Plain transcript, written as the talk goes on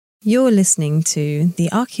You're listening to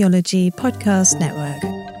the Archaeology Podcast Network.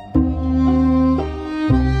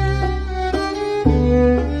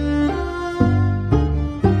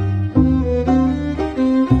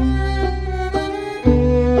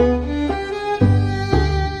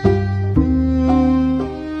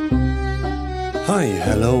 Hi,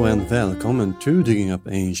 hello and welcome to Digging Up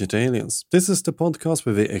Ancient Aliens. This is the podcast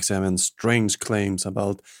where we examine strange claims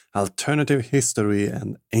about alternative history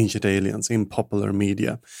and ancient aliens in popular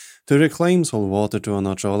media. Do the claims hold water to an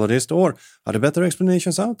archaeologist, or are there better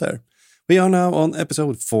explanations out there? We are now on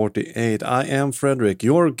episode 48. I am Frederick,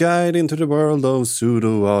 your guide into the world of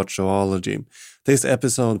pseudo-archaeology. This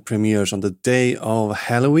episode premieres on the day of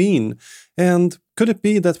Halloween, and could it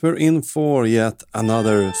be that we're in for yet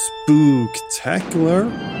another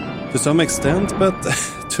spooktacular? To some extent, but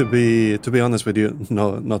to be honest with you,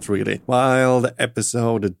 no, not really. While the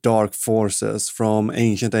episode Dark Forces from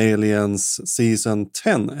Ancient Aliens Season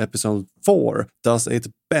 10, Episode 4, does its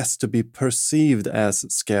best to be perceived as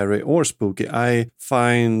scary or spooky, I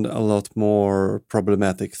find a lot more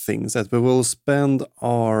problematic things that we will spend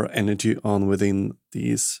our energy on within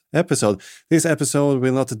this episode. This episode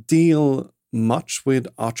will not deal much with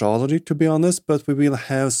archaeology, to be honest, but we will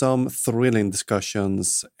have some thrilling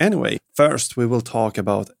discussions anyway. First, we will talk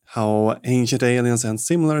about how Ancient Aliens and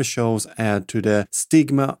similar shows add to the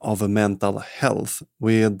stigma of mental health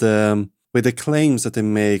with the claims that they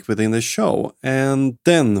make within the show. And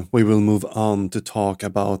then we will move on to talk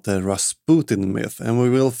about the Rasputin myth, and we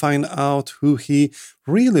will find out who he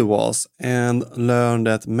really was and learn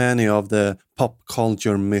that many of the pop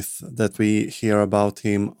culture myths that we hear about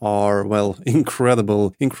him are, well,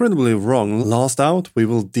 incredibly wrong. Last out, we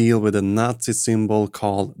will deal with a Nazi symbol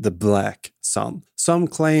called the Black Sun. Some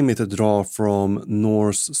claim it to draw from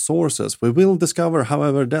Norse sources. We will discover,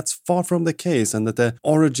 however, that's far from the case, and that the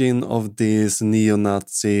origin of this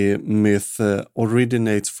neo-Nazi myth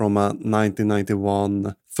originates from a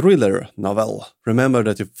 1991 thriller novel. Remember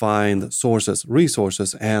that you find sources,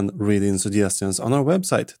 resources, and reading suggestions on our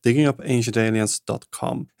website,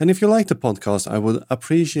 diggingupancientaliens.com. And if you like the podcast, I would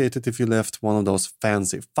appreciate it if you left one of those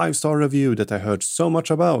fancy 5-star reviews that I heard so much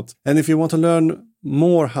about. And if you want to learn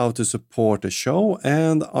more how to support the show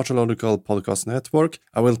and Archaeological Podcast Network,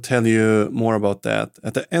 I will tell you more about that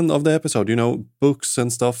at the end of the episode. You know, books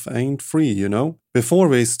and stuff ain't free, you know. Before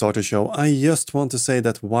we start the show, I just want to say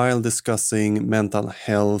that while discussing mental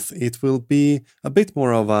health, it will be a bit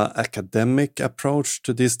more of an academic approach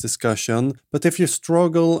to this discussion. But if you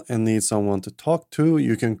struggle and need someone to talk to,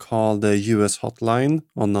 you can call the US hotline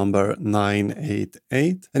on number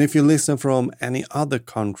 988. And if you listen from any other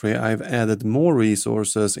country, I've added more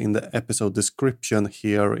resources in the episode description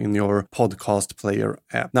here in your podcast player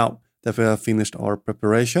app. Now that we have finished our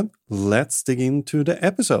preparation, let's dig into the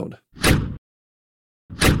episode.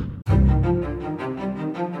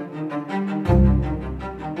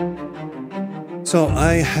 So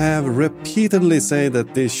I have repeatedly said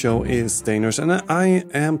that this show is dangerous, and I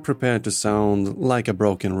am prepared to sound like a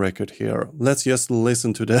broken record here. Let's just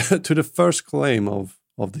listen to the first claim of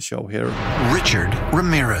the show here. Richard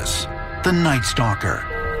Ramirez, the Night Stalker,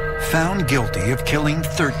 found guilty of killing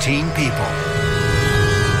 13 people.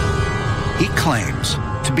 He claims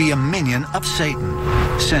to be a minion of Satan,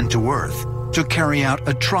 sent to Earth to carry out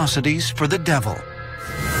atrocities for the devil.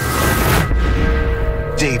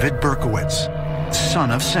 David Berkowitz,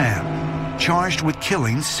 son of Sam, charged with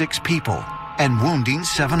killing 6 people and wounding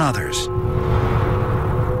 7 others.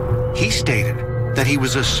 He stated that he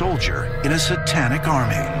was a soldier in a satanic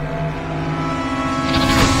army.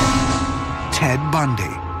 Ted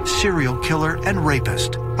Bundy, serial killer and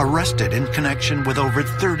rapist, arrested in connection with over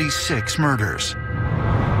 36 murders.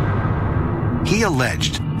 He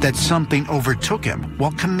alleged that something overtook him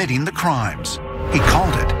while committing the crimes. He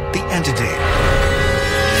called it the entity.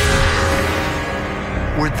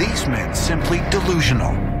 Were these men simply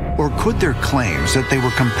delusional, or could their claims that they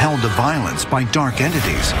were compelled to violence by dark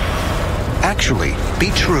entities actually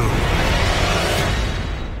be true?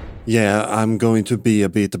 Yeah, I'm going to be a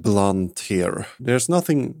bit blunt here. There's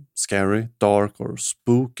nothing scary, dark, or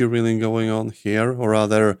spooky really going on here, or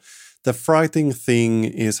rather, the frightening thing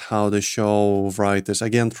is how the show writers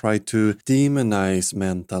again try to demonize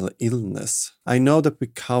mental illness. I know that we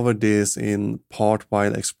covered this in part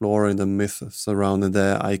while exploring the myths surrounding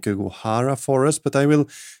the Aikuguhara forest, but I will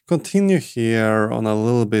continue here on a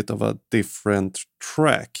little bit of a different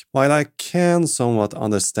track. While I can somewhat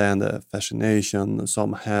understand the fascination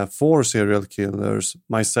some have for serial killers,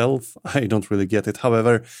 myself, I don't really get it.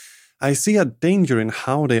 However, I see a danger in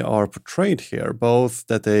how they are portrayed here, both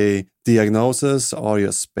that the diagnoses are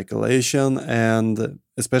just speculation and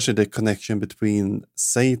especially the connection between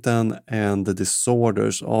Satan and the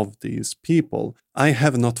disorders of these people. I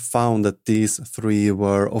have not found that these three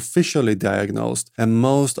were officially diagnosed, and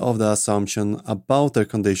most of the assumptions about their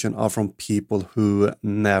condition are from people who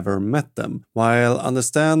never met them. While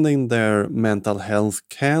understanding their mental health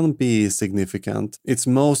can be significant, it's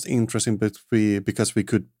most interesting because we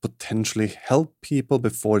could potentially help people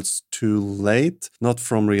before it's too late, not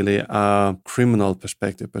from really a criminal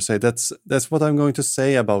perspective per se. That's what I'm going to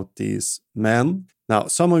say about these men. Now,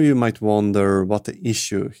 some of you might wonder what the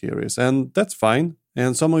issue here is, and that's fine.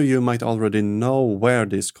 And some of you might already know where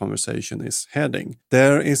this conversation is heading.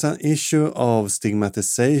 There is an issue of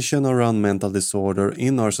stigmatization around mental disorder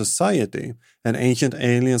in our society, and Ancient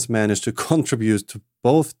Aliens managed to contribute to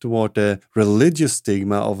both toward the religious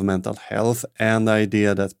stigma of mental health and the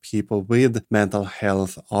idea that people with mental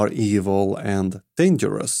health are evil and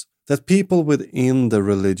dangerous. That people within the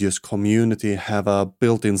religious community have a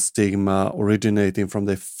built-in stigma originating from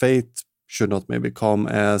their faith should not maybe come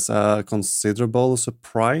as a considerable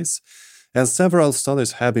surprise. And several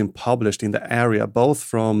studies have been published in the area, both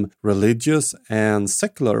from religious and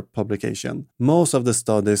secular publication. Most of the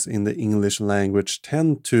studies in the English language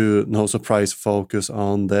tend to, no surprise, focus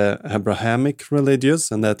on the Abrahamic religions,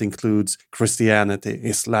 and that includes Christianity,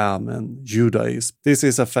 Islam, and Judaism. This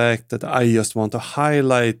is a fact that I just want to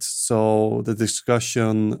highlight, so the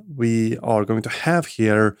discussion we are going to have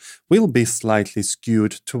here will be slightly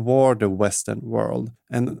skewed toward the Western world.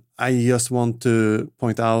 And I just want to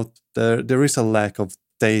point out there is a lack of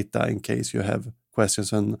data in case you have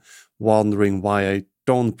questions and wondering why I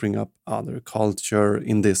don't bring up other culture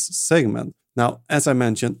in this segment. Now, as I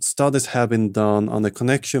mentioned, studies have been done on the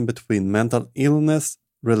connection between mental illness,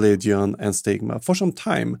 religion, and stigma for some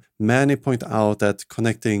time. Many point out that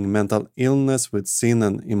connecting mental illness with sin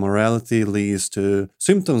and immorality leads to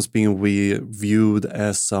symptoms being viewed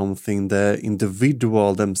as something the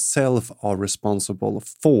individual themselves are responsible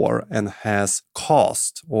for and has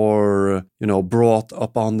caused or, brought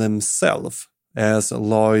upon themselves. As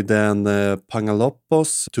Lloyd and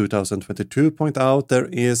Pangalopos 2022 point out, there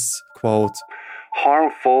is, quote,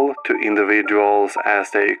 harmful to individuals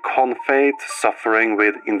as they conflate suffering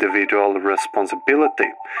with individual responsibility,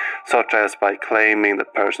 such as by claiming the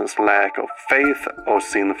person's lack of faith or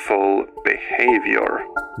sinful behavior.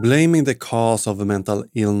 Blaming the cause of a mental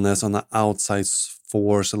illness on an outside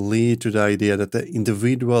force lead to the idea that the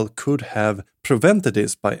individual could have prevented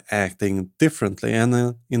this by acting differently.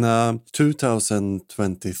 And in a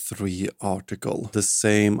 2023 article, the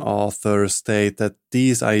same author state that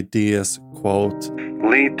these ideas, quote,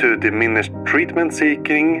 lead to diminished treatment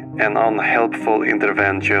seeking and unhelpful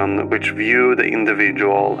intervention which view the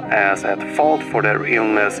individual as at fault for their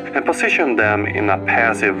illness and position them in a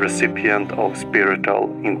passive recipient of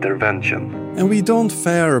spiritual intervention. And we don't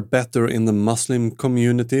fare better in the Muslim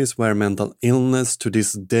communities, where mental illness to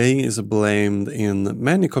this day is blamed in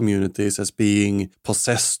many communities as being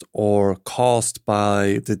possessed or caused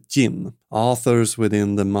by the jinn. Authors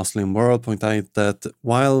within the Muslim world point out that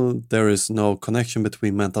while there is no connection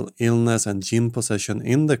between mental illness and jinn possession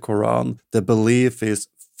in the Quran, the belief is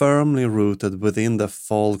firmly rooted within the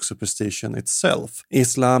folk superstition itself.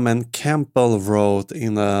 Islam and Campbell wrote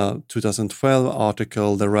in a 2012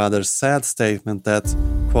 article the rather sad statement that,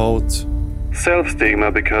 quote,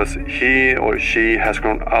 self-stigma because he or she has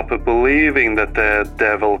grown up believing that the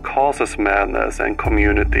devil causes madness, and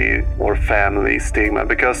community or family stigma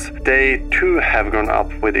because they too have grown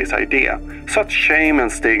up with this idea. Such shame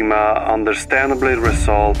and stigma understandably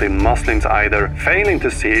result in Muslims either failing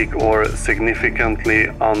to seek or significantly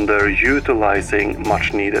underutilizing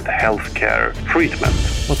much-needed healthcare treatment.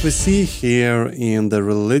 What we see here in the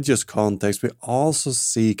religious context, we also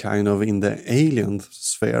see kind of in the alien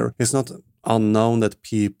sphere. It's not unknown that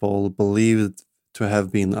people believed to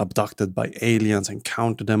have been abducted by aliens,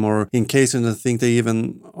 encountered them, or in cases they think they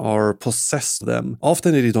even are possessed them.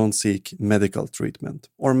 Often they don't seek medical treatment.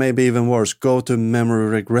 Or maybe even worse, go to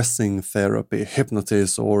memory regressing therapy,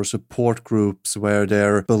 hypnotism, or support groups where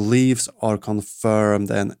their beliefs are confirmed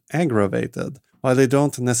and aggravated. While they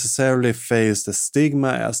don't necessarily face the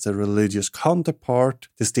stigma as the religious counterpart,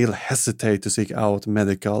 they still hesitate to seek out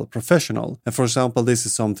medical professional. And for example, this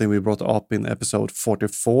is something we brought up in episode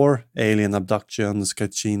 44, Alien Abductions,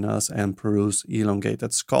 Kachinas, and Peru's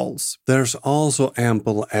Elongated Skulls. There's also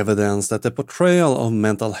ample evidence that the portrayal of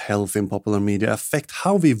mental health in popular media affect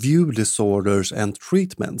how we view disorders and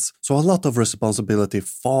treatments. So a lot of responsibility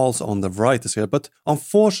falls on the writers here, but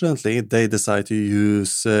unfortunately they decide to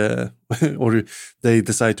use or they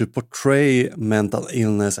decide to portray mental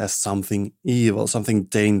illness as something evil, something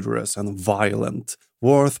dangerous and violent.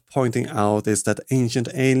 worth pointing out is that Ancient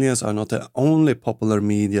Aliens are not the only popular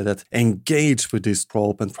media that engage with this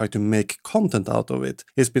trope and try to make content out of it.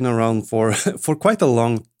 It's been around for quite a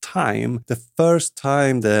long time. The first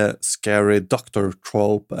time the scary doctor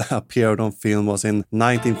trope appeared on film was in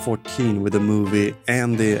 1914 with the movie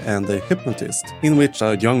Andy and the Hypnotist, in which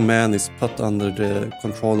a young man is put under the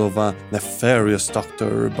control of a nefarious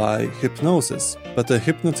doctor by hypnosis. But the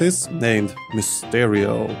hypnotist, named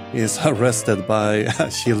Mysterio, is arrested by a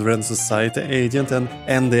Children's Society agent,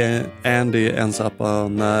 and Andy ends up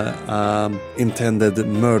on intended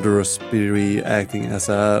murderer spree acting as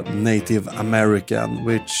a Native American,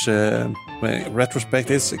 which in retrospect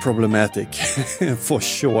is problematic for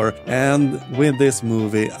sure. And with this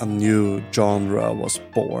movie, a new genre was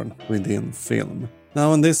born within film.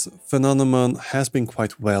 Now, and this phenomenon has been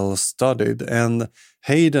quite well studied, and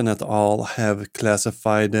Hayden et al. Have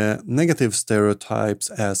classified the negative stereotypes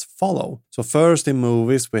as follow. So first in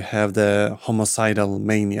movies we have the homicidal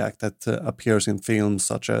maniac that appears in films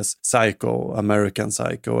such as Psycho, American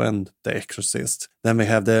Psycho and The Exorcist. Then we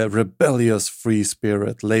have the rebellious free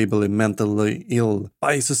spirit labeled mentally ill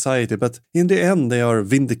by society, but in the end they are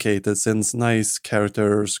vindicated since nice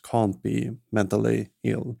characters can't be mentally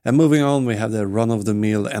ill. And moving on, we have the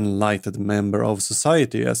run-of-the-mill enlightened member of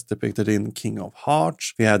society as depicted in King of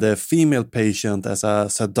Hearts. We had a female patient as a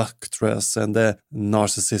seductress and a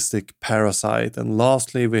narcissistic parasite. And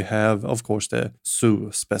lastly, we have, of course, the zoo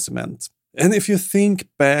specimen. And if you think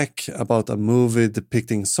back about a movie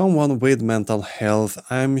depicting someone with mental health,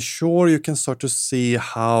 I'm sure you can start to see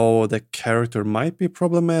how the character might be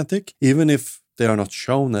problematic, even if they are not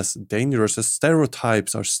shown as dangerous. The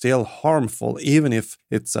stereotypes are still harmful, even if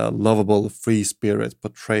it's a lovable free spirit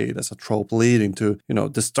portrayed as a trope leading to,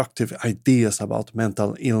 destructive ideas about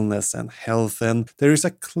mental illness and health. And there is a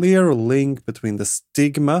clear link between the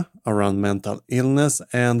stigma around mental illness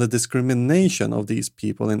and the discrimination of these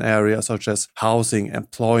people in areas such as housing,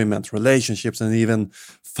 employment, relationships, and even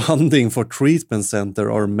funding for treatment center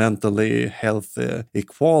or mentally health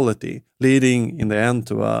equality, leading in the end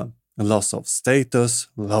to a loss of status,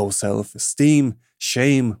 low self-esteem,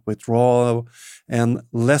 shame, withdrawal, and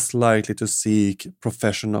less likely to seek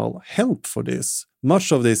professional help for this.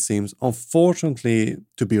 Much of this seems, unfortunately,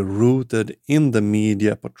 to be rooted in the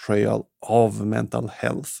media portrayal of mental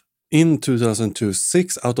health. In 2002,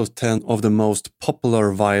 6 out of 10 of the most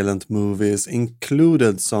popular violent movies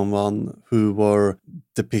included someone who were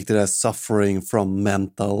depicted as suffering from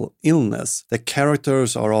mental illness. The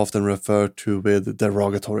characters are often referred to with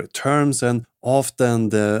derogatory terms, and often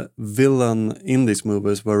the villain in these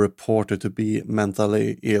movies were reported to be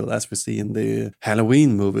mentally ill, as we see in the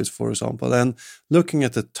Halloween movies, for example. And looking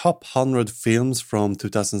at the top 100 films from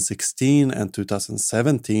 2016 and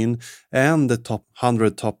 2017 and the top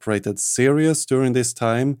 100 top-rated series during this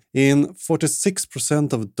time, in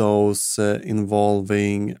 46% of those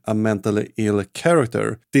involving a mentally ill character,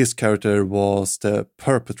 this character was the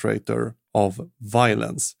perpetrator of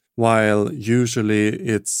violence, while usually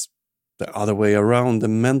it's the other way around. The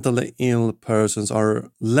mentally ill persons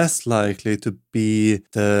are less likely to be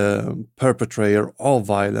the perpetrator of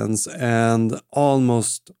violence and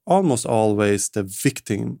almost always the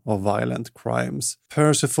victim of violent crimes.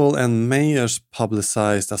 Percival and Mayers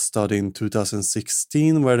publicized a study in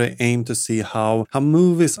 2016 where they aimed to see how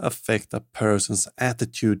movies affect a person's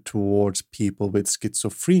attitude towards people with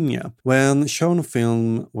schizophrenia. When shown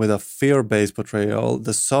film with a fear-based portrayal,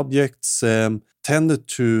 the subjects tended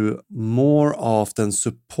to more often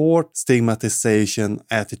support stigmatization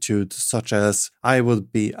attitudes such as I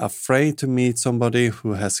would be afraid to meet somebody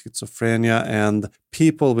who has schizophrenia and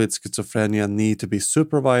people with schizophrenia need to be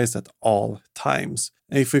supervised at all times.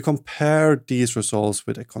 If we compare these results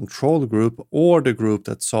with a control group or the group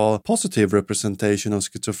that saw positive representation of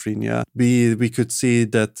schizophrenia, we could see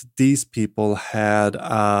that these people had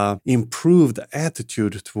an improved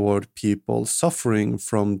attitude toward people suffering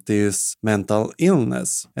from this mental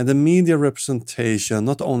illness. And the media representation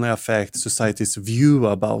not only affects society's view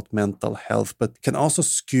about mental health, but can also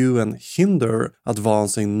skew and hinder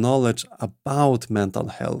advancing knowledge about mental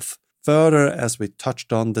health. Further, as we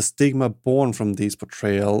touched on, the stigma born from this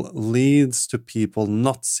portrayal leads to people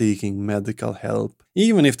not seeking medical help,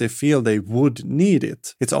 even if they feel they would need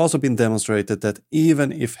it. It's also been demonstrated that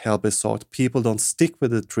even if help is sought, people don't stick with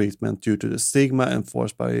the treatment due to the stigma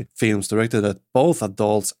enforced by films directed at both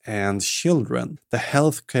adults and children. The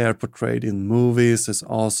healthcare portrayed in movies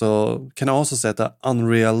can also set an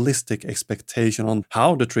unrealistic expectation on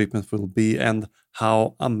how the treatment will be and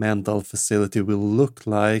how a mental facility will look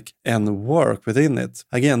like and work within it.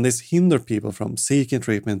 Again, this hinders people from seeking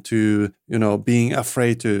treatment to, being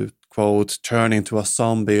afraid to quote, turn into a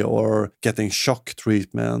zombie or getting shock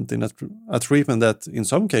treatment, in a treatment that in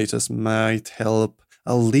some cases might help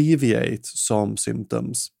alleviate some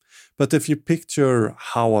symptoms. But if you picture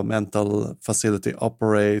how a mental facility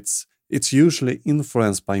operates, it's usually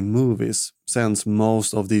influenced by movies. Since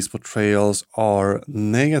most of these portrayals are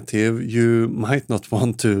negative, you might not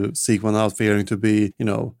want to seek one out fearing to be,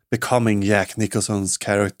 becoming Jack Nicholson's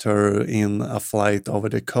character in A Flight Over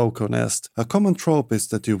the Cuckoo Nest. A common trope is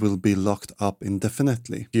that you will be locked up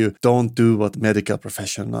indefinitely. You don't do what medical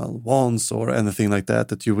professional wants or anything like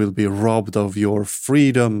that you will be robbed of your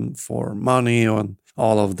freedom for money and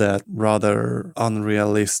all of that rather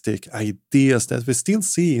unrealistic ideas that we still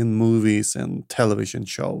see in movies and television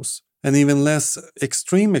shows. An even less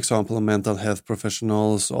extreme example of mental health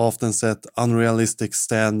professionals often set unrealistic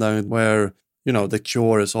standards where, the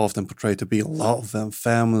cure is often portrayed to be love and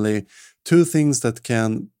family, two things that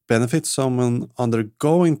can benefit someone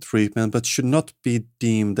undergoing treatment but should not be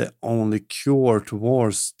deemed the only cure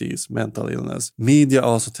towards these mental illness. Media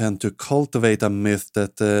also tend to cultivate a myth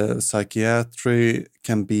that psychiatry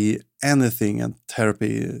can be anything and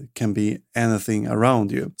therapy can be anything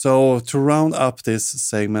around you. So to round up this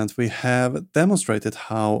segment, we have demonstrated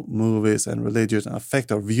how movies and religion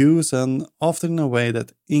affect our views and often in a way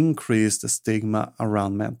that increase the stigma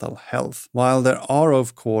around mental health. While there are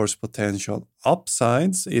of course potential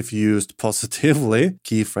upsides if used positively,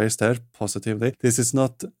 key phrase there, positively, this is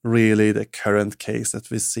not really the current case that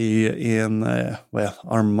we see in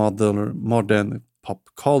our modern pop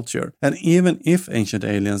culture. And even if Ancient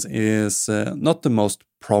Aliens is not the most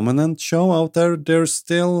prominent show out there, they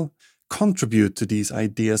still contribute to these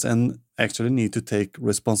ideas and actually need to take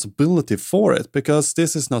responsibility for it, because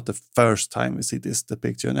this is not the first time we see this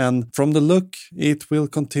depiction. And from the look, it will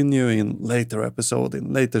continue in later episode,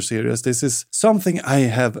 in later series. This is something I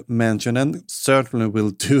have mentioned and certainly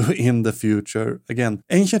will do in the future. Again,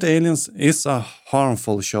 Ancient Aliens is a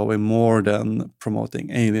harmful show in more than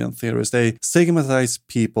promoting alien theories. They stigmatize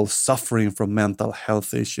people suffering from mental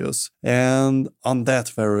health issues. And on that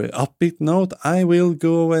very upbeat note, I will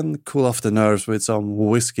go and cool off the nerves with some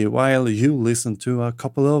whiskey while you listen to a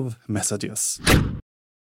couple of messages.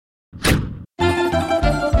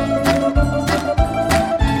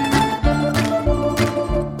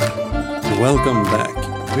 Welcome back.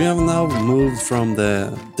 We have now moved from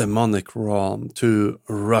the demonic realm to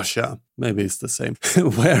Russia. Maybe it's the same.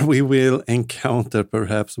 Where we will encounter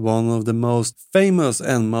perhaps one of the most famous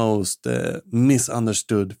and most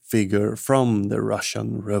misunderstood figure from the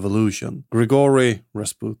Russian Revolution, Grigory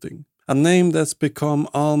Rasputin. A name that's become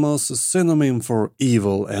almost a synonym for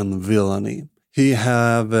evil and villainy. He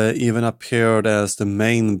have even appeared as the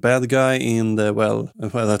main bad guy in the, well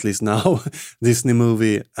at least now, Disney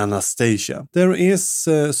movie Anastasia. There is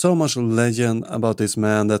so much legend about this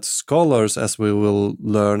man that scholars, as we will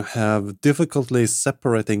learn, have difficulty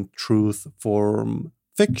separating truth from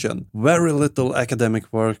fiction. Very little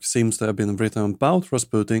academic work seems to have been written about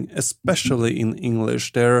Rasputin, especially in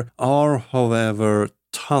English. There are, however,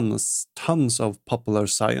 tons of popular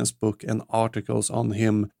science books and articles on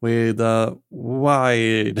him with a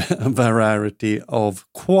wide variety of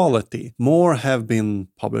quality. More have been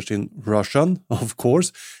published in Russian, of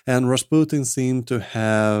course, and Rasputin seemed to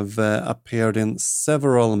have appeared in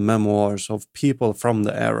several memoirs of people from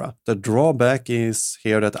the era. The drawback is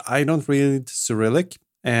here that I don't read Cyrillic,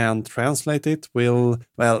 and translate it will,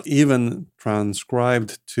 even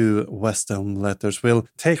transcribed to Western letters, will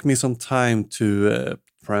take me some time to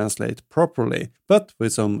translate properly. But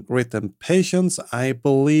with some grit and patience, I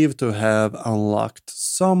believe to have unlocked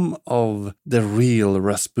some of the real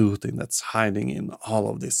Rasputin that's hiding in all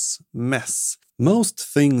of this mess. Most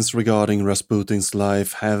things regarding Rasputin's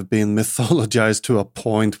life have been mythologized to a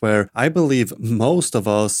point where I believe most of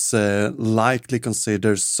us likely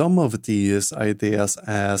consider some of these ideas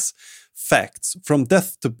as facts. From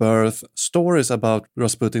death to birth, stories about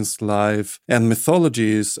Rasputin's life and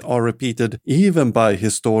mythologies are repeated even by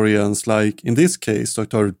historians like, in this case,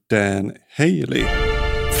 Dr. Dan Haley.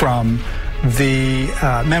 From the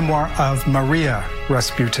memoir of Maria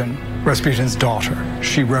Rasputin, Rasputin's daughter.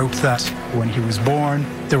 She wrote that when he was born,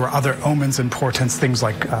 there were other omens and portents, things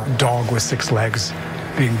like a dog with 6 legs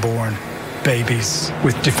being born, babies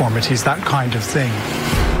with deformities, that kind of thing.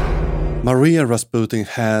 Maria Rasputin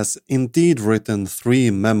has indeed written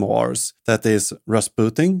 3 memoirs. That is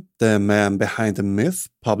Rasputin, the man behind the myth,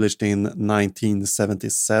 published in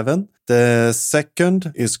 1977. The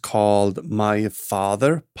second is called My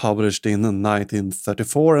Father, published in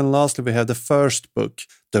 1934. And lastly, we have the first book,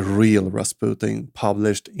 The Real Rasputin,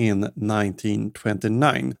 published in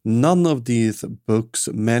 1929. None of these books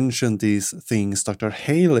mention these things Dr.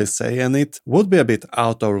 Haley say, and it would be a bit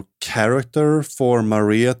out of character for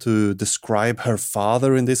Maria to describe her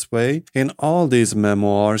father in this way. In all these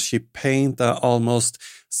memoirs, she paints an almost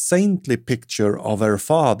saintly picture of her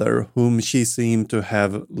father, whom she seemed to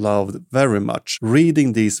have loved very much.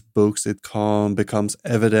 Reading these books, it becomes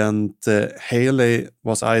evident Haley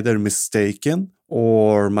was either mistaken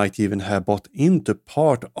or might even have bought into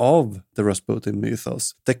part of the Rasputin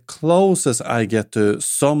mythos. The closest I get to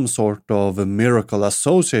some sort of a miracle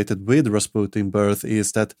associated with Rasputin birth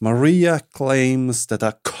is that Maria claims that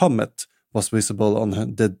a comet was visible on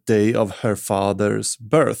the day of her father's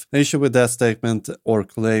birth. The issue with that statement or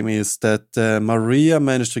claim is that Maria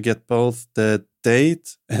managed to get both the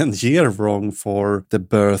date and year wrong for the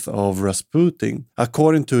birth of Rasputin.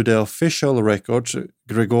 According to the official records,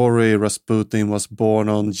 Grigory Rasputin was born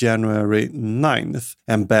on January 9th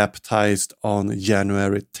and baptized on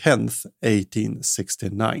January 10th,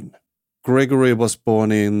 1869. Grigory was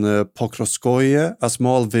born in Pokrovskoye, a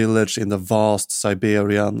small village in the vast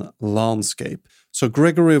Siberian landscape. So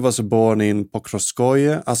Grigory was born in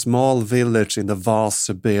Pokrovskoye, a small village in the vast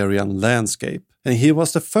Siberian landscape. And he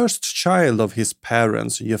was the first child of his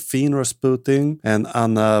parents, Yefim Rasputin and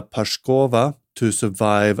Anna Pashkova, to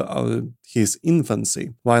survive his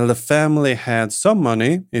infancy. While the family had some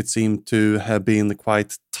money, it seemed to have been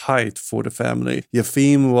quite tight for the family.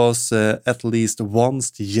 Yefim was at least once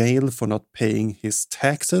jailed for not paying his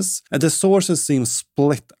taxes, and the sources seem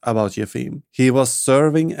split about Yefim. He was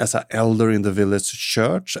serving as an elder in the village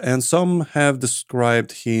church, and some have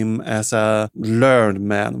described him as a learned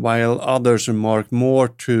man, while others remark more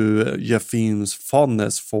to Yefim's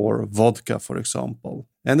fondness for vodka, for example.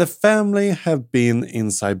 And the family have been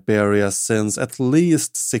in Siberia since at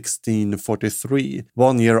least 1643,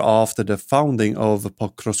 1 year after the founding of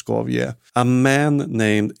Pokrovskoye. A man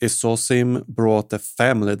named Isosim brought the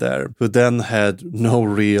family there, who then had no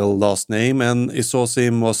real last name, and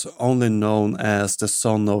Isosim was only known as the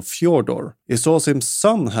son of Fyodor. Isosim's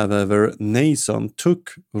son, however, Nason,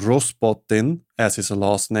 took Rasputin as his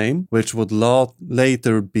last name, which would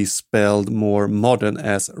later be spelled more modern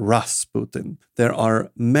as Rasputin. There are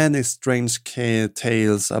many strange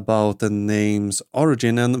tales about the name's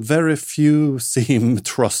origin, and very few seem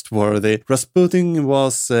trustworthy. Rasputin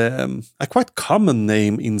was a quite common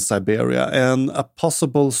name in Siberia, and a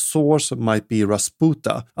possible source might be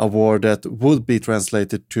Rasputa, a word that would be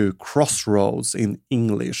translated to crossroads in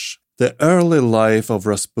English. The early life of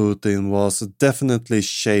Rasputin was definitely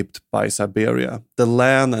shaped by Siberia. The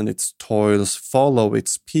land and its toils follow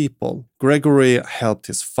its people. Grigory helped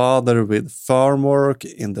his father with farm work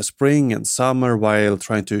in the spring and summer while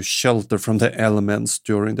trying to shelter from the elements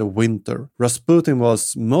during the winter. Rasputin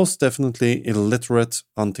was most definitely illiterate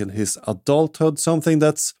until his adulthood, something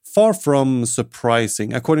that's far from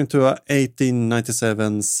surprising. According to an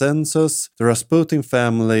 1897 census, the Rasputin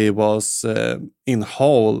family was in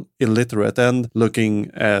whole illiterate, and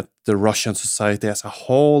looking at the Russian society as a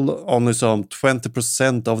whole, only some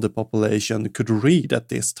 20% of the population could read at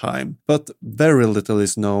this time. But very little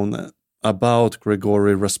is known about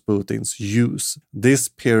Grigory Rasputin's use. This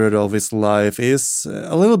period of his life is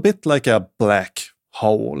a little bit like a black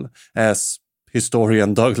hole, as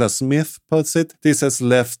historian Douglas Smith puts it. This has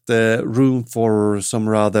left room for some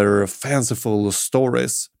rather fanciful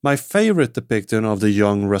stories. My favorite depiction of the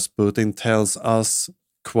young Rasputin tells us,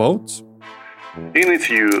 quote, "In his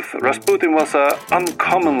youth, Rasputin was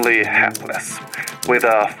uncommonly hapless, with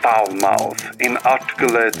a foul mouth,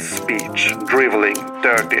 inarticulate speech, driveling,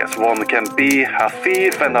 dirty as one can be, a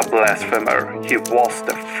thief and a blasphemer. He was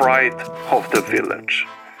the fright of the village."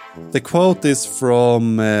 The quote is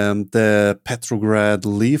from the Petrograd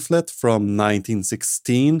leaflet from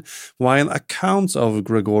 1916, while accounts of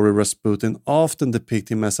Grigory Rasputin often depict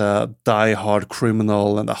him as a die-hard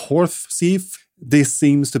criminal and a horse thief. This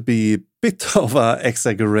seems to be a bit of an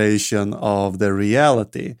exaggeration of the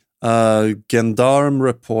reality. A gendarme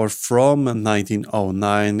report from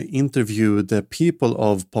 1909 interviewed the people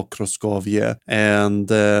of Pokrovskoye, and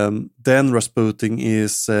then Rasputin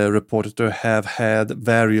is reported to have had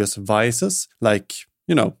various vices, like,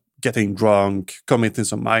 getting drunk, committing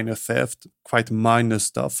some minor theft, quite minor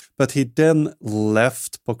stuff. But he then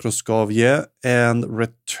left Pokrovskoye and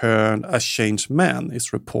returned a changed man,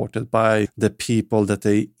 is reported by the people that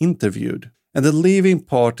they interviewed. And the leaving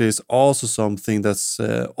part is also something that's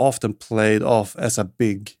often played off as a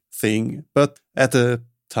big thing. But at the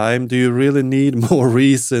time, do you really need more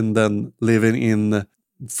reason than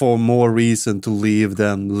for more reason to leave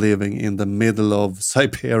than living in the middle of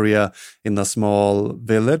Siberia in a small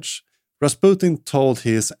village? Rasputin told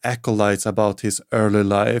his acolytes about his early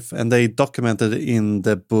life, and they documented in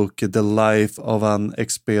the book The Life of an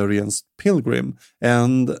Experienced Pilgrim.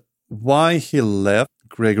 And why he left,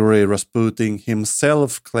 Grigory Rasputin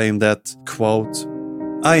himself claimed that, quote,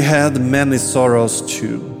 "I had many sorrows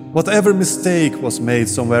too. Whatever mistake was made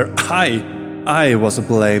somewhere, I was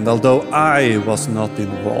blamed, although I was not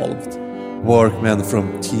involved. Workmen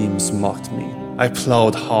from teams mocked me. I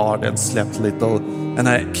plowed hard and slept little, and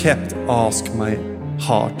I kept asking my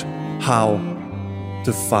heart how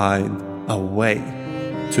to find a way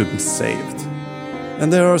to be saved."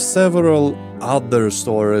 And there are several other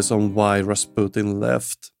stories on why Rasputin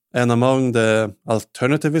left. And among the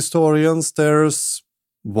alternative historians, there's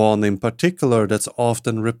one in particular that's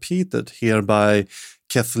often repeated here by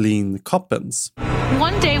Kathleen Coppens.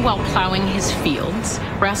 One day while plowing his fields,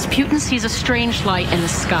 Rasputin sees a strange light in the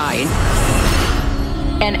sky.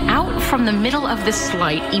 And out from the middle of this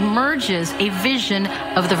light emerges a vision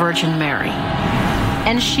of the Virgin Mary.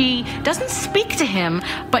 And she doesn't speak to him,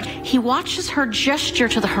 but he watches her gesture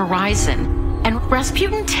to the horizon. And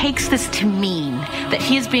Rasputin takes this to mean that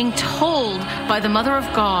he is being told by the Mother of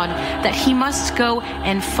God that he must go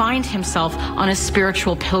and find himself on a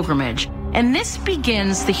spiritual pilgrimage. And this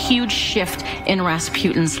begins the huge shift in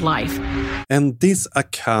Rasputin's life. And this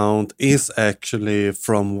account is actually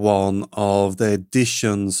from one of the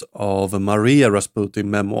editions of Maria Rasputin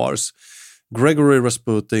memoirs. Grigory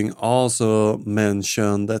Rasputin also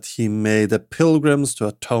mentioned that he made the pilgrims to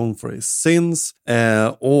atone for his sins,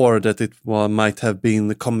 or that it might have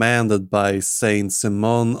been commanded by Saint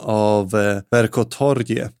Simon of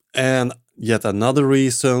Verkhoturye. And yet another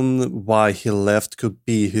reason why he left could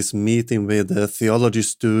be his meeting with the theology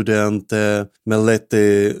student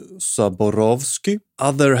Meleti Saborovsky.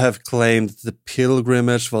 Others have claimed that the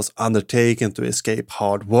pilgrimage was undertaken to escape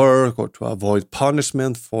hard work or to avoid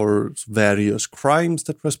punishment for various crimes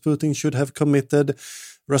that Rasputin should have committed.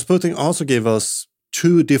 Rasputin also gave us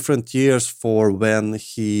 2 different years for when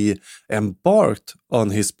he embarked on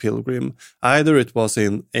his pilgrim. Either it was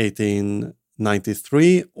in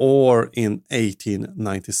 1893 or in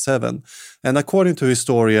 1897. And according to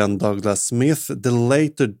historian Douglas Smith, the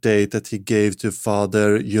later date that he gave to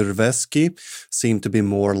Father Jurveski seemed to be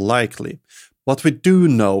more likely. What we do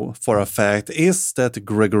know for a fact is that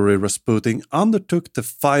Grigory Rasputin undertook the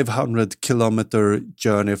 500-kilometer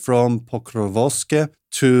journey from Pokrovskoye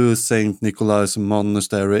to St. Nicolaus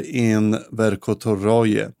Monastery in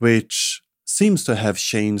Verkhoturye, which seems to have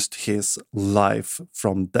changed his life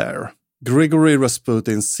from there. Grigory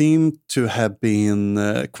Rasputin seemed to have been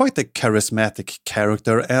quite a charismatic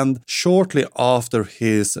character, and shortly after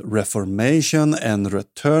his reformation and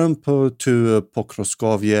return to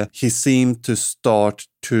Pokrovskoye, he seemed to start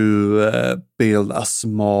to build a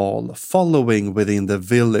small following within the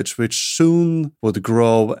village, which soon would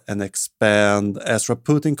grow and expand as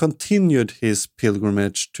Rasputin continued his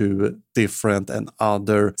pilgrimage to different and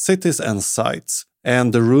other cities and sites.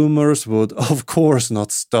 And the rumors would, of course,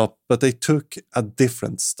 not stop, but they took a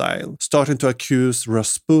different style, starting to accuse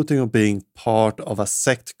Rasputin of being part of a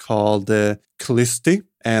sect called the Klisti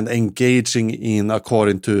and engaging in,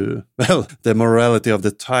 according to, the morality of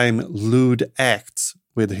the time, lewd acts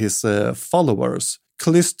with his followers.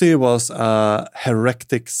 Klisti was a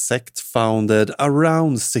heretic sect founded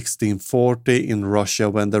around 1640 in Russia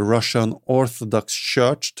when the Russian Orthodox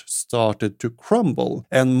Church started to crumble,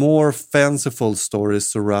 and more fanciful stories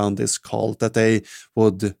surround this cult that they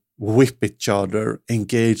would whip each other,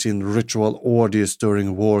 engage in ritual orgies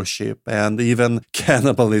during worship, and even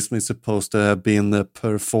cannibalism is supposed to have been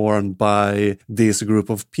performed by this group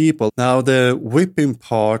of people. Now, the whipping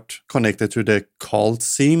part connected to the cult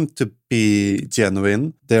seemed to be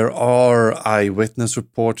genuine. There are eyewitness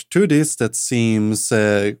reports to this that seems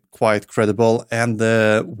quite credible, and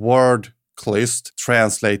the word Klist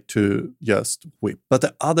translate to just whip. But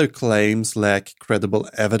the other claims lack credible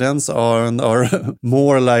evidence and are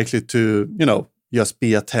more likely to, just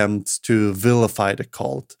be attempts to vilify the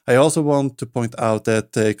cult. I also want to point out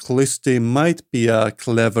that Klisti might be a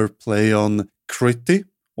clever play on Kriti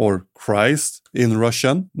or Christ in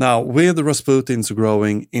Russian. Now, with Rasputin's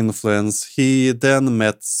growing influence, he then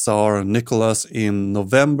met Tsar Nicholas in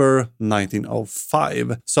November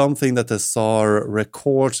 1905, something that the Tsar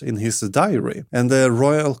records in his diary. And the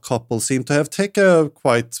royal couple seemed to have taken a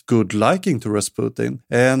quite good liking to Rasputin,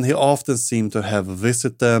 and he often seemed to have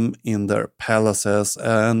visited them in their palaces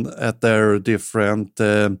and at their different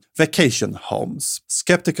vacation homes.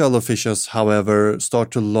 Skeptical officials, however,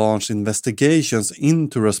 start to launch investigations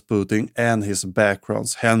into Rasputin and his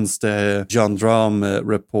backgrounds, hence the gendarme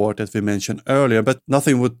report that we mentioned earlier, but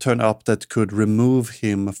nothing would turn up that could remove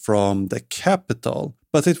him from the capital.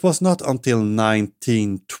 But it was not until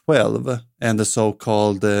 1912 and the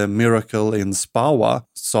so-called miracle in Spawa,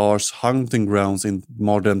 Tsar's hunting grounds in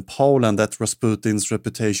modern Poland, that Rasputin's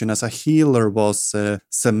reputation as a healer was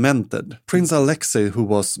cemented. Prince Alexei, who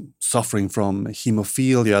was suffering from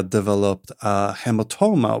hemophilia, developed a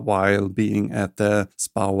hematoma while being at the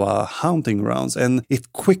Spawa hunting grounds, and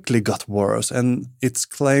it quickly got worse, and it's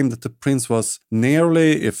claimed that the prince was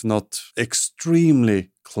nearly, if not extremely,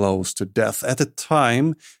 close to death. At the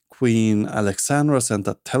time, Queen Alexandra sent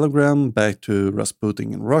a telegram back to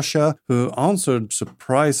Rasputin in Russia, who answered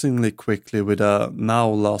surprisingly quickly with a now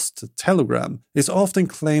lost telegram. It's often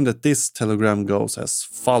claimed that this telegram goes as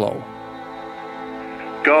follows.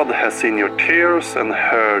 God has seen your tears and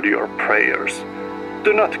heard your prayers.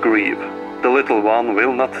 Do not grieve. The little one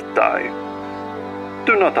will not die.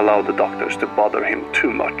 Do not allow the doctors to bother him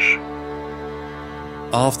too much.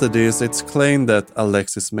 After this, it's claimed that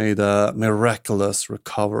Alexis made a miraculous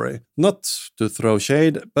recovery. Not to throw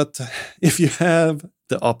shade, but if you have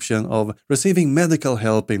the option of receiving medical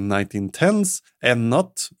help in 1910s and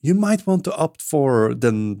not, you might want to opt for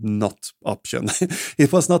the not option.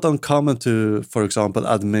 It was not uncommon to, for example,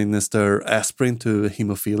 administer aspirin to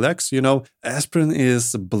hemophiliacs. You know, aspirin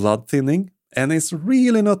is blood thinning, and it's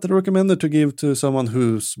really not recommended to give to someone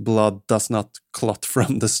whose blood does not clot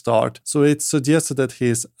from the start. So it's suggested that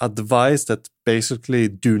he's advised that basically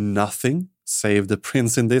do nothing, save the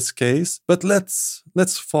prince in this case. But let's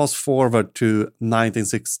fast forward to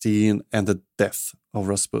 1916 and the death of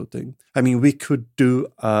Rasputin. I mean, we could do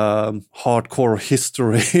a hardcore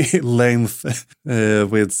history length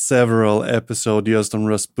with several episodes just on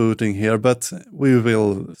Rasputin here, but we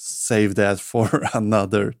will save that for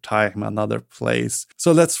another time, another place.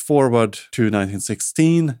 So let's forward to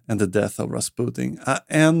 1916 and the death of Rasputin.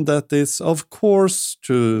 And that is, of course,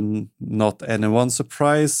 to not anyone's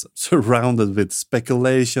surprise, surrounded with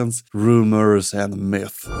speculations, rumors, and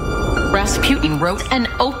myth. Rasputin wrote an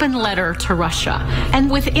open letter to Russia,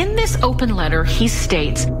 and within this open letter he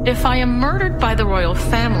states, if I am murdered by the royal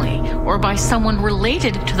family or by someone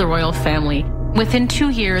related to the royal family, within 2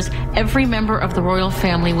 years every member of the royal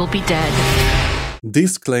family will be dead.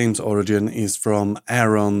 This claim's origin is from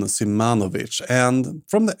Aaron Simanovich, and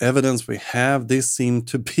from the evidence we have, this seemed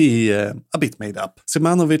to be a bit made up.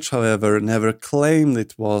 Simanovich, however, never claimed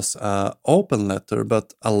it was an open letter,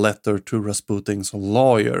 but a letter to Rasputin's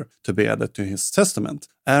lawyer to be added to his testament.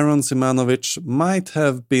 Aaron Simanovich might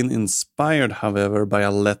have been inspired, however, by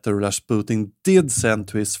a letter Rasputin did send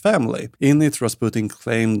to his family. In it, Rasputin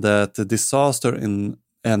claimed that the disaster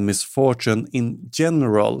and misfortune in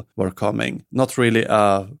general were coming. Not really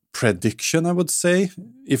a prediction, I would say.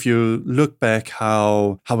 If you look back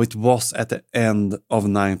how it was at the end of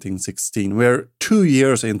 1916, we're 2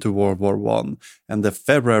 years into World War I, and the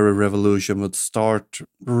February Revolution would start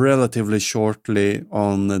relatively shortly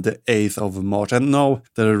on the 8th of March. And no,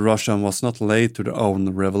 the Russian was not late to their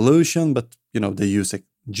own revolution, but, they use a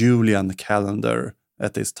Julian calendar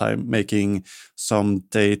at this time, making some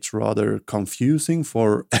dates rather confusing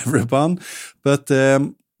for everyone. But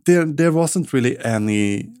there wasn't really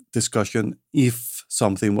any discussion if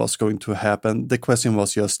something was going to happen. The question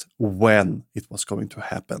was just when it was going to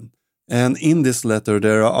happen. And in this letter,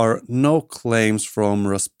 there are no claims from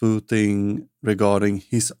Rasputin regarding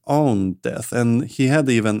his own death. And he had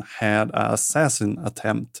even had an assassin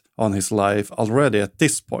attempt on his life already at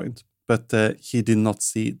this point. But he did not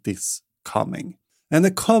see this coming. And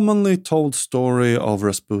a commonly told story of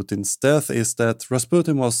Rasputin's death is that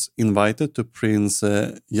Rasputin was invited to Prince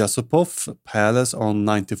Yusupov Palace on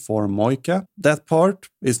 94 Moika. That part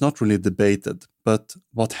is not really debated, but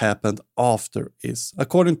what happened after is.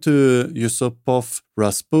 According to Yusupov,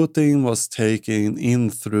 Rasputin was taken in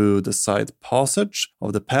through the side passage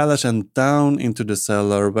of the palace and down into the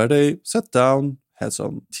cellar, where they sat down, had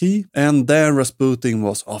some tea, and there Rasputin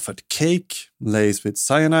was offered cake laced with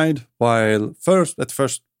cyanide, while at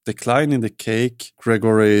first declining the cake,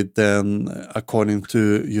 Gregory then, according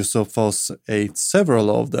to Yusupov, ate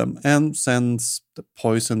several of them, and since the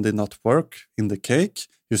poison did not work in the cake,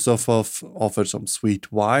 Yusupov offered some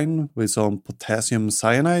sweet wine with some potassium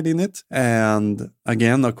cyanide in it. And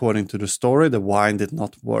again, according to the story, the wine did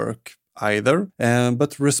not work either.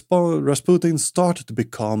 But Rasputin started to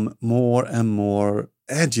become more and more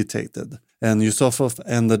agitated. And Yusupov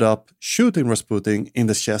ended up shooting Rasputin in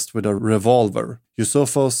the chest with a revolver.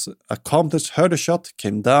 Yusupov's accomplice heard a shot,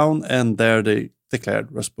 came down, and there they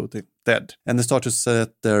declared Rasputin dead. And they started to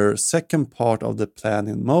set their second part of the plan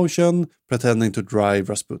in motion, pretending to drive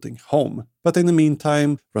Rasputin home. But in the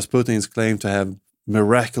meantime, Rasputin is claimed to have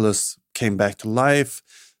miraculously came back to life,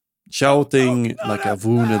 shouting like a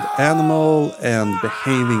wounded animal and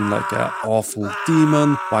behaving like an awful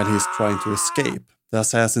demon while he's trying to escape. The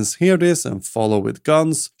assassins hear this and follow with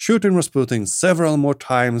guns, shooting Rasputin several more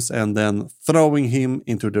times and then throwing him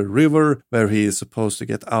into the river where he is supposed to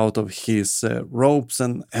get out of his ropes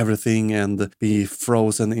and everything and be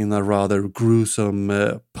frozen in a rather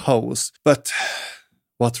gruesome pose. But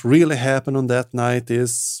what really happened on that night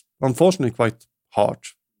is unfortunately quite hard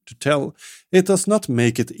to tell. It does not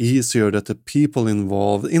make it easier that the people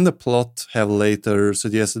involved in the plot have later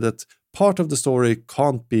suggested that part of the story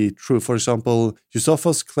can't be true. For example,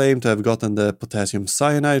 Yusupov claimed to have gotten the potassium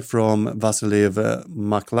cyanide from Vasily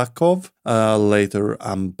Maklakov, a later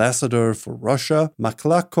ambassador for Russia.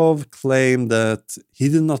 Maklakov claimed that he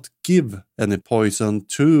did not give any poison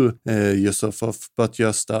to Yusupov, but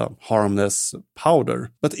just a harmless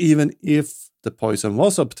powder. But even if the poison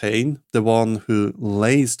was obtained, the one who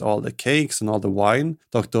laced all the cakes and all the wine,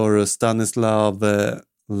 Dr. Stanislav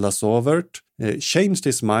Lasovert, changed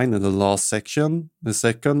his mind in the last section, the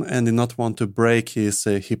second, and did not want to break his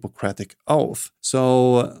Hippocratic oath.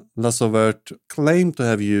 So Lasovert claimed to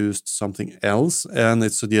have used something else, and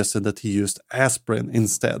it suggested that he used aspirin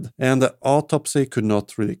instead. And the autopsy could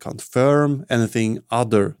not really confirm anything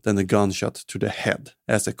other than a gunshot to the head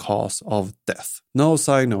as a cause of death. No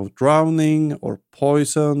sign of drowning or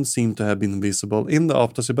poison seemed to have been visible in the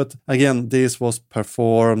autopsy, but again, this was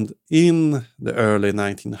performed in the early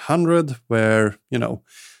 1900s, where,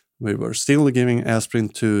 we were still giving aspirin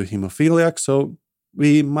to hemophiliacs, so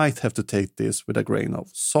we might have to take this with a grain of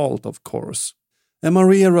salt, of course. And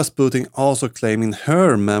Maria Rasputin also claimed in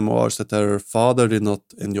her memoirs that her father did not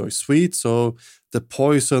enjoy sweets, so the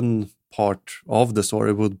poison part of the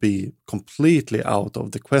story would be completely out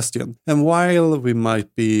of the question. And while we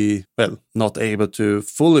might be, not able to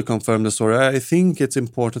fully confirm the story, I think it's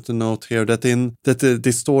important to note here that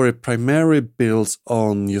the story primarily builds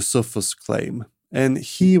on Yusupov's claim. And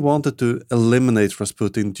he wanted to eliminate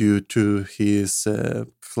Rasputin due to his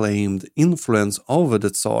claimed influence over the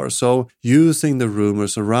Tsar. So using the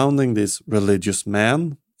rumors surrounding this religious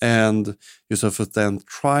man, and Yusupov then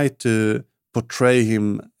tried to portray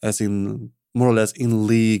him as in more or less in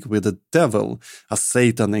league with the devil, a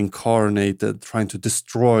Satan incarnated, trying to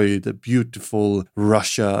destroy the beautiful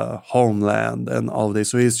Russia homeland and all this.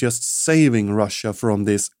 So he's just saving Russia from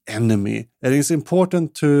this enemy. And it's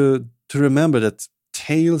important to remember that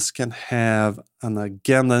tales can have an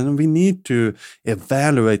agenda, and we need to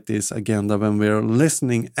evaluate this agenda when we're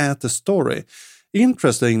listening at the story.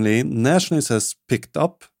 Interestingly, nationalists has picked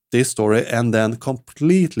up this story and then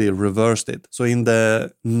completely reversed it. So in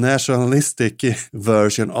the nationalistic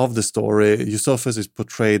version of the story, Yusupov is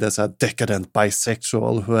portrayed as a decadent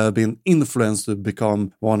bisexual who have been influenced to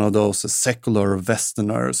become one of those secular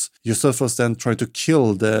Westerners. Yusupov then tried to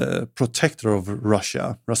kill the protector of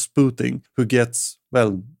Russia, Rasputin, who gets,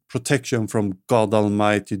 protection from God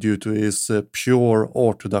Almighty due to his pure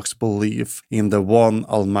Orthodox belief in the one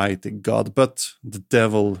Almighty God. But the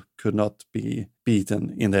devil could not be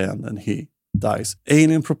beaten in the end, and he dies.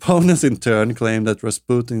 Alien proponents in turn claim that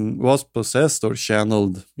Rasputin was possessed or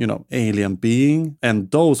channeled, alien being,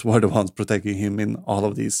 and those were the ones protecting him in all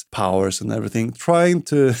of these powers and everything, trying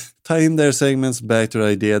to tie in their segments back to the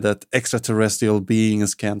idea that extraterrestrial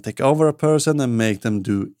beings can take over a person and make them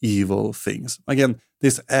do evil things. Again,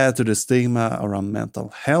 this adds to the stigma around mental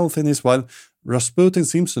health in this. While Rasputin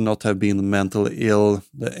seems to not have been mentally ill,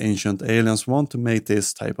 the ancient aliens want to make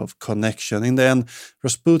this type of connection. In the end,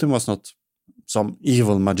 Rasputin was not some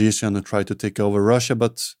evil magician who tried to take over Russia,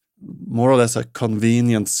 but more or less a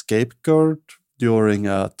convenient scapegoat during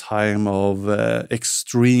a time of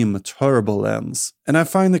extreme turbulence. And I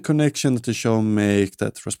find the connection that the show makes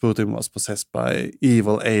that Rasputin was possessed by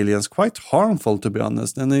evil aliens quite harmful, to be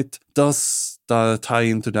honest, and it does tie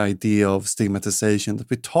into the idea of stigmatization that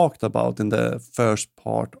we talked about in the first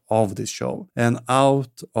part of this show. And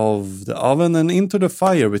out of the oven and into the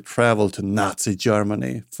fire we travel to Nazi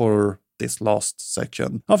Germany for this last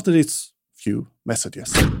section after these few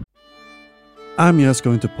messages. I'm just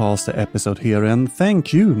going to pause the episode here and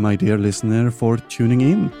thank you, my dear listener, for tuning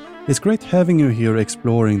in. It's great having you here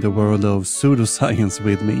exploring the world of pseudoscience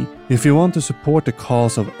with me. If you want to support the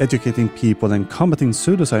cause of educating people and combating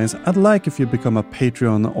pseudoscience, I'd like if you become a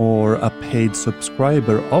Patreon or a paid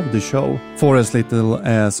subscriber of the show. For as little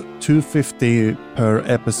as $2.50 per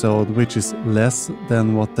episode, which is less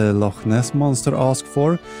than what the Loch Ness Monster asked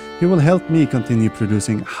for, you will help me continue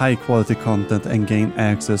producing high-quality content and gain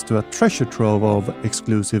access to a treasure trove of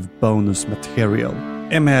exclusive bonus material.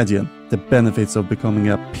 Imagine the benefits of becoming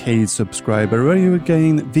a paid subscriber, where you will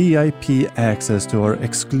gain VIP access to our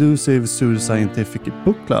exclusive pseudoscientific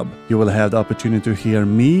book club. You will have the opportunity to hear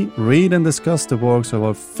me read and discuss the works of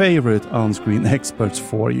our favorite on-screen experts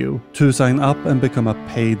for you. To sign up and become a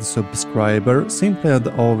paid subscriber, simply head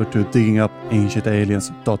over to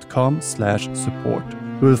diggingupancientaliens.com/support.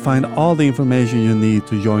 You will find all the information you need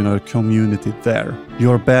to join our community there.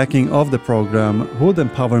 Your backing of the program would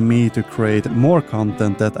empower me to create more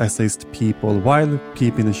content that assists people while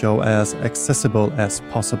keeping the show as accessible as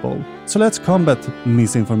possible. So let's combat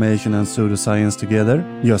misinformation and pseudoscience together.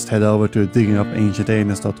 Just head over to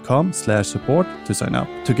diggingupancientaliens.com/support to sign up.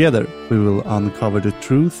 Together, we will uncover the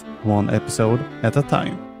truth one episode at a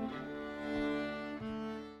time.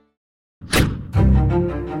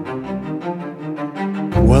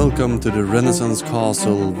 Welcome to the Renaissance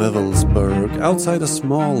castle Wewelsburg, outside a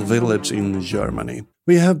small village in Germany.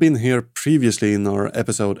 We have been here previously in our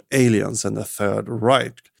episode Aliens and the Third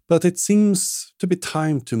Reich, but it seems to be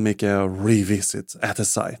time to make a revisit at the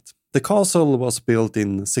site. The castle was built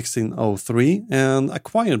in 1603 and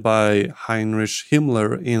acquired by Heinrich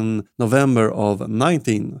Himmler in November of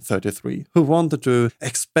 1933, who wanted to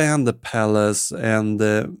expand the palace and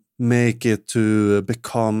make it to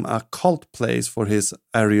become a cult place for his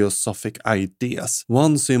Ariosophic ideas.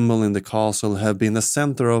 One symbol in the castle have been the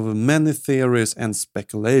center of many theories and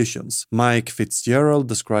speculations. Mike Fitzgerald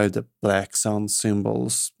described the Black Sun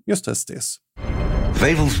symbols just as this.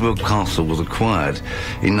 Wewelsburg Castle was acquired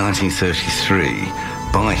in 1933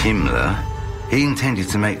 by Himmler. He intended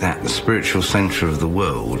to make that the spiritual center of the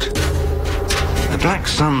world. The Black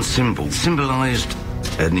Sun symbol symbolized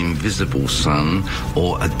an invisible sun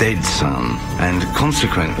or a dead sun, and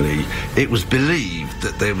consequently it was believed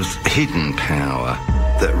that there was hidden power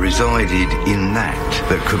that resided in that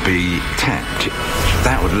could be tapped.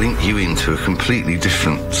 That would link you into a completely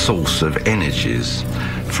different source of energies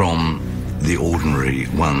from the ordinary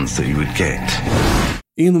ones that you would get.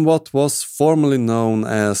 In what was formerly known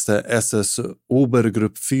as the SS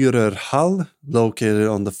Obergruppführer Hall, located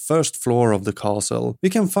on the first floor of the castle, we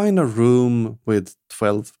can find a room with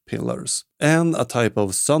 12 pillars and a type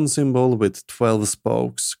of sun symbol with 12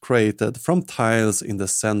 spokes created from tiles in the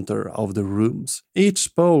center of the rooms. Each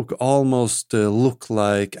spoke almost look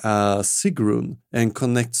like a sigrun and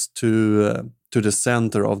connects to the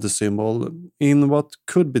center of the symbol in what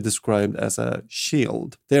could be described as a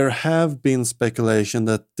shield. There have been speculation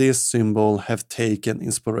that this symbol have taken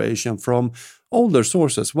inspiration from older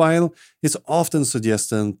sources. While it's often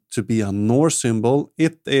suggested to be a Norse symbol,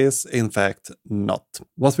 it is in fact not.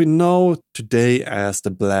 What we know today as the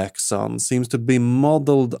Black Sun seems to be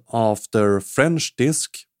modeled after French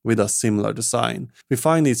disc with a similar design. We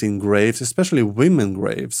find these in graves, especially women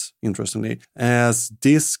graves, interestingly, as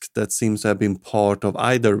discs that seems to have been part of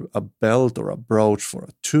either a belt or a brooch for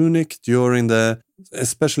a tunic during the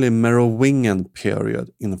especially Merovingian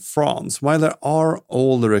period in France. While there are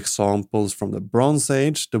older examples from the Bronze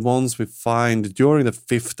Age, the ones we find during the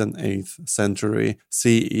 5th and 8th century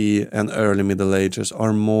CE and early Middle Ages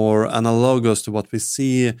are more analogous to what we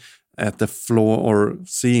see at the floor or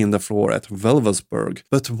see in the floor at Wewelsburg.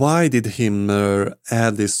 But why did Himmler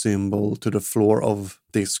add this symbol to the floor of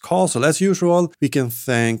this castle? As usual, we can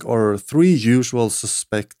thank our three usual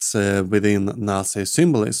suspects within Nazi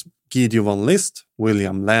symbolism: Guido von List,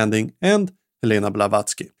 William Landing, and Helena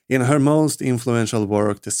Blavatsky. In her most influential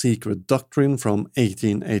work, The Secret Doctrine from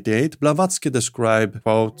 1888, Blavatsky described,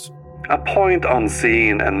 quote, "A point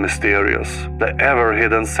unseen and mysterious, the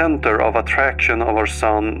ever-hidden center of attraction of our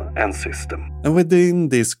sun and system." And within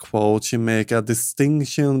this quote, she makes a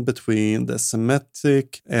distinction between the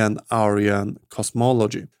Semitic and Aryan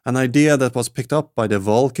cosmology, an idea that was picked up by the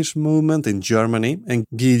Volkisch movement in Germany, and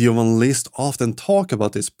Guido von List often talk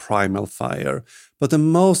about this primal fire. But the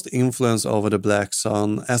most influence over the Black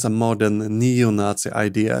Sun as a modern neo-Nazi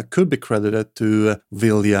idea could be credited to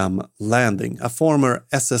William Landing, a former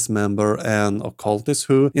SS member and occultist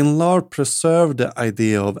who in large preserved the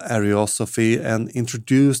idea of Ariosophy and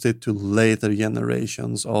introduced it to later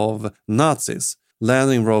generations of Nazis.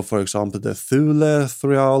 Lenin wrote, for example, the Thule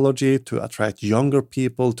theology to attract younger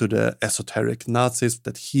people to the esoteric Nazis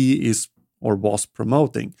that he is or was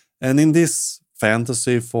promoting. And in this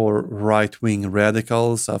fantasy for right-wing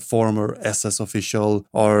radicals, a former SS official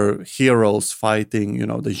are heroes fighting,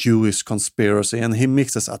 the Jewish conspiracy, and he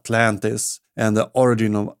mixes Atlantis and the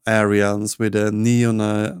origin of Aryans with a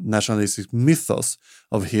neo-nationalistic mythos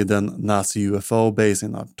of hidden Nazi UFO base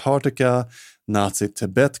in Antarctica, Nazi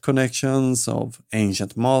Tibet connections, of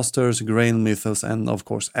ancient masters, grain mythos, and of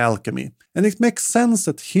course alchemy. And it makes sense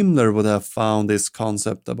that Himmler would have found this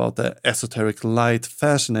concept about the esoteric light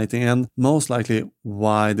fascinating, and most likely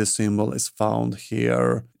why the symbol is found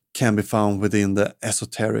here can be found within the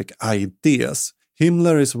esoteric ideas.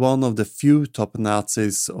 Himmler is one of the few top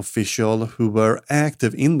Nazis officials who were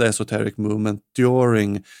active in the esoteric movement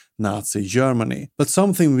during Nazi Germany. But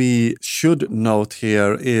something we should note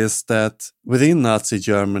here is that within Nazi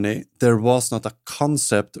Germany, there was not a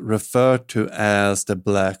concept referred to as the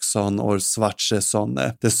Black Sun or Schwarze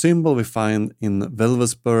Sonne. The symbol we find in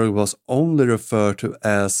Wewelsburg was only referred to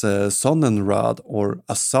as a Sonnenrad or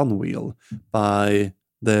a sun wheel by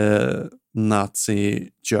the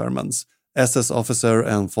Nazi Germans. SS officer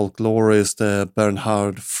and folklorist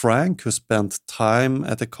Bernhard Frank, who spent time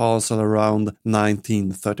at the castle around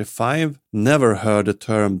 1935, never heard the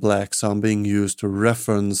term Black Sun being used to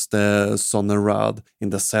reference the Sonnenrad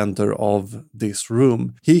in the center of this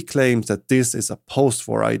room. He claims that this is a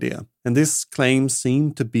post-war idea. And this claim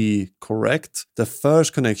seemed to be correct. The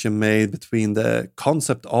first connection made between the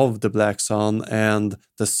concept of the Black Sun and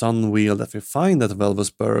the sun wheel that we find at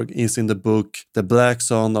Wewelsburg is in the book The Black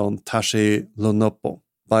Sun on Tashi Lunopo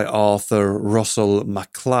by author Russell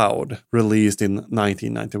MacLeod, released in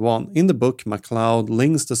 1991. In the book, MacLeod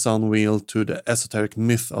links the sun wheel to the esoteric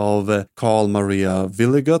myth of Carl Maria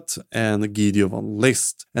Willigut and Guido von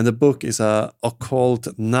List. And the book is an occult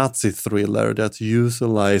Nazi thriller that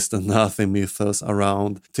utilized the Nazi mythos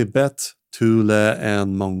around Tibet, Thule,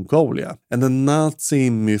 and Mongolia. And the Nazi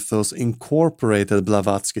mythos incorporated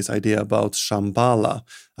Blavatsky's idea about Shambhala,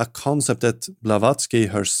 a concept that Blavatsky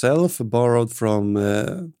herself borrowed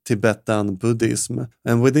from Tibetan Buddhism.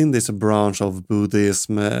 And within this branch of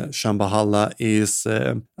Buddhism, Shambhala is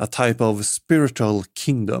a type of spiritual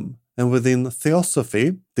kingdom. And within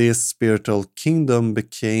theosophy, this spiritual kingdom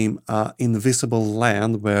became an invisible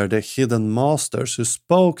land where the hidden masters who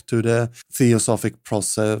spoke to the theosophic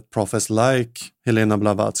prophets like Helena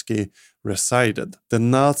Blavatsky resided. The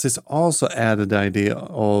Nazis also added the idea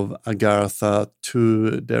of Agartha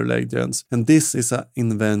to their legends. And this is an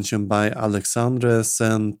invention by Alexandre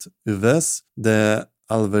Saint-Yves, the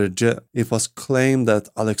Alverge. It was claimed that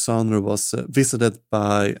Alexander was visited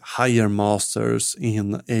by higher masters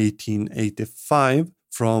in 1885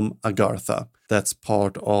 from Agartha. That's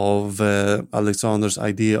part of Alexander's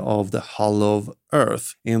idea of the hollow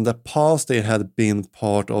earth. In the past, they had been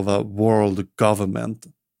part of a world government,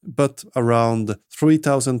 but around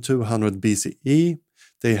 3200 BCE,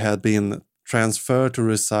 they had been transferred to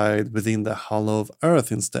reside within the hollow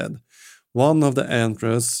earth instead. One of the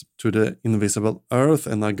entrances to the invisible earth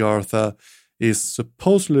and Agartha is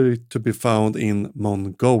supposedly to be found in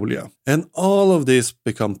Mongolia. And all of this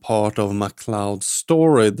become part of MacLeod's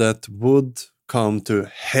story that would come to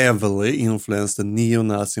heavily influence the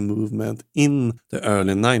neo-Nazi movement in the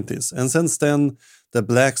early 90s. And since then, the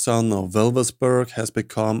Black Sun of Wewelsburg has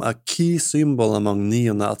become a key symbol among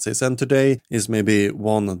neo-Nazis, and today is maybe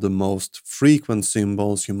one of the most frequent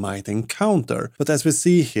symbols you might encounter. But as we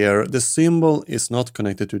see here, the symbol is not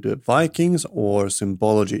connected to the Vikings or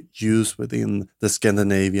symbology used within the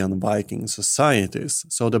Scandinavian Viking societies.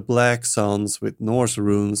 So the Black Suns with Norse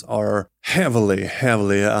runes are heavily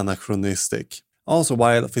anachronistic. Also,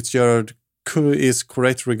 while Fitzgerald is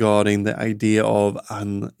correct regarding the idea of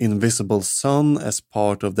an invisible sun as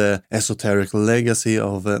part of the esoteric legacy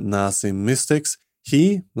of Nazi mystics,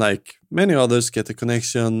 he, like many others, get the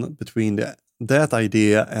connection between that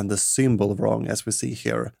idea and the symbol wrong, as we see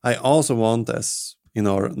here. I also want, as in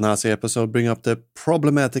our Nazi episode, bring up the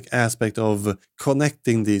problematic aspect of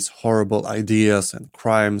connecting these horrible ideas and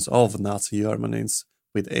crimes of Nazi Germany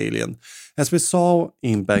with Alien. As we saw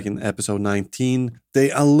back in episode 19,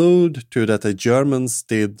 they allude to that the Germans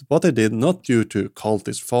did what they did not due to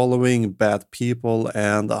cultist following, bad people,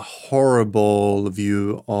 and a horrible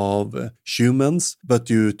view of humans, but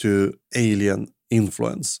due to alien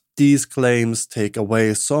influence. These claims take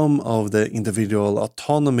away some of the individual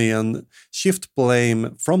autonomy and shift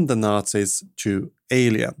blame from the Nazis to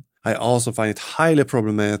Alien. I also find it highly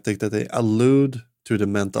problematic that they allude to the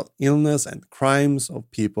mental illness and crimes of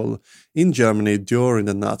people in Germany during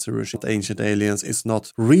the Nazi regime. Ancient Aliens is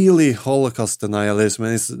not really Holocaust denialism,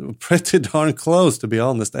 and it's pretty darn close, to be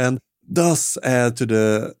honest, and does add to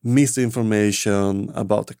the misinformation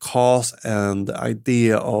about the cause and the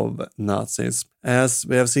idea of Nazis. As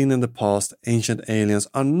we have seen in the past, Ancient Aliens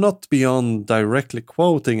are not beyond directly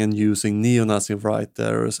quoting and using neo-Nazi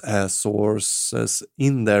writers as sources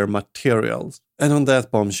in their materials. And on that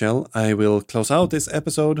bombshell, I will close out this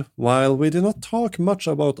episode. While we did not talk much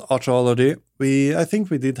about archaeology, I think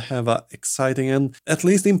we did have an exciting and at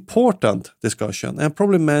least important discussion, and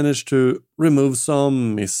probably managed to remove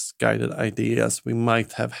some misguided ideas we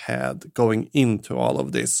might have had going into all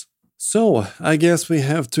of this. So, I guess we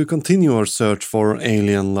have to continue our search for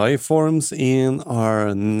alien life forms in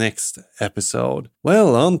our next episode.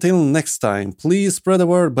 Well, until next time, please spread the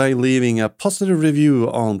word by leaving a positive review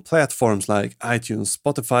on platforms like iTunes,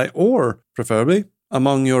 Spotify, or, preferably,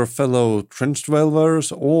 among your fellow trench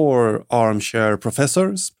dwellers or armchair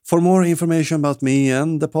professors. For more information about me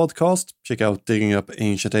and the podcast, check out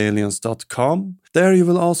diggingupancientaliens.com. There you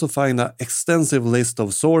will also find an extensive list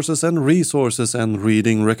of sources and resources and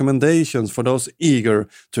reading recommendations for those eager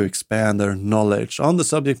to expand their knowledge on the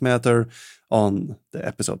subject matter on the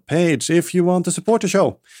episode page. If you want to support the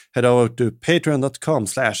show, head over to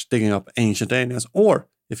patreon.com/diggingupancientaliens, or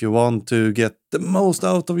if you want to get the most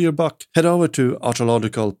out of your buck, head over to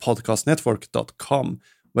archaeologicalpodcastnetwork.com,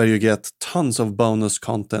 where you get tons of bonus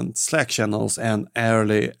content, Slack channels, and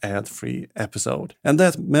early ad-free episode. And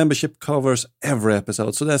that membership covers every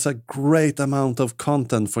episode, so that's a great amount of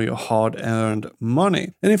content for your hard-earned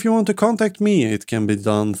money. And if you want to contact me, it can be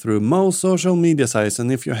done through most social media sites, and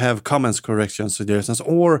if you have comments, corrections, suggestions,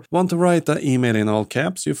 or want to write an email in all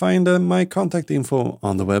caps, you find my contact info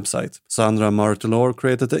on the website. Sandra Martelor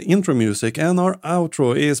created the intro music, and our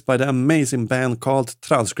outro is by the amazing band called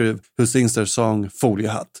Transkruv, who sings their song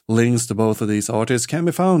Foliehatt. Links to both of these artists can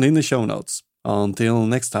be found in the show notes. Until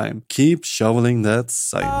next time, keep shoveling that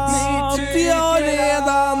science.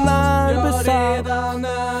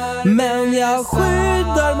 Men jag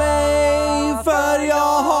skyddar mig för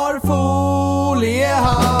jag har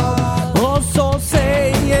foliehatt. Och så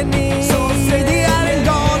säger ni det är en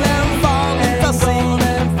galen fantasi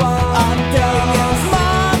att dagens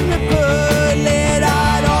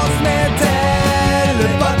manipulerar oss med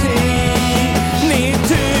telepati. Ni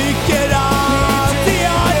tycker att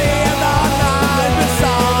jag redan är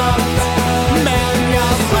besatt, men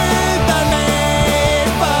jag skyddar mig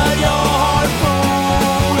för jag har foliehatt.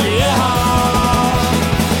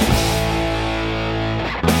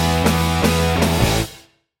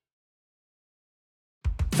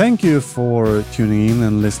 Thank you for tuning in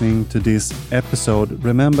and listening to this episode.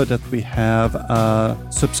 Remember that we have a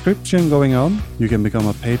subscription going on. You can become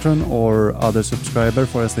a patron or other subscriber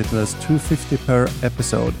for as little as $2.50 per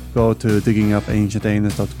episode. Go to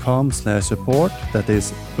diggingupancientaliens.com/support. That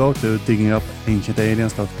is, go to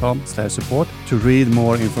diggingupancientaliens.com/support to read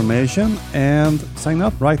more information and sign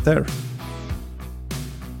up right there.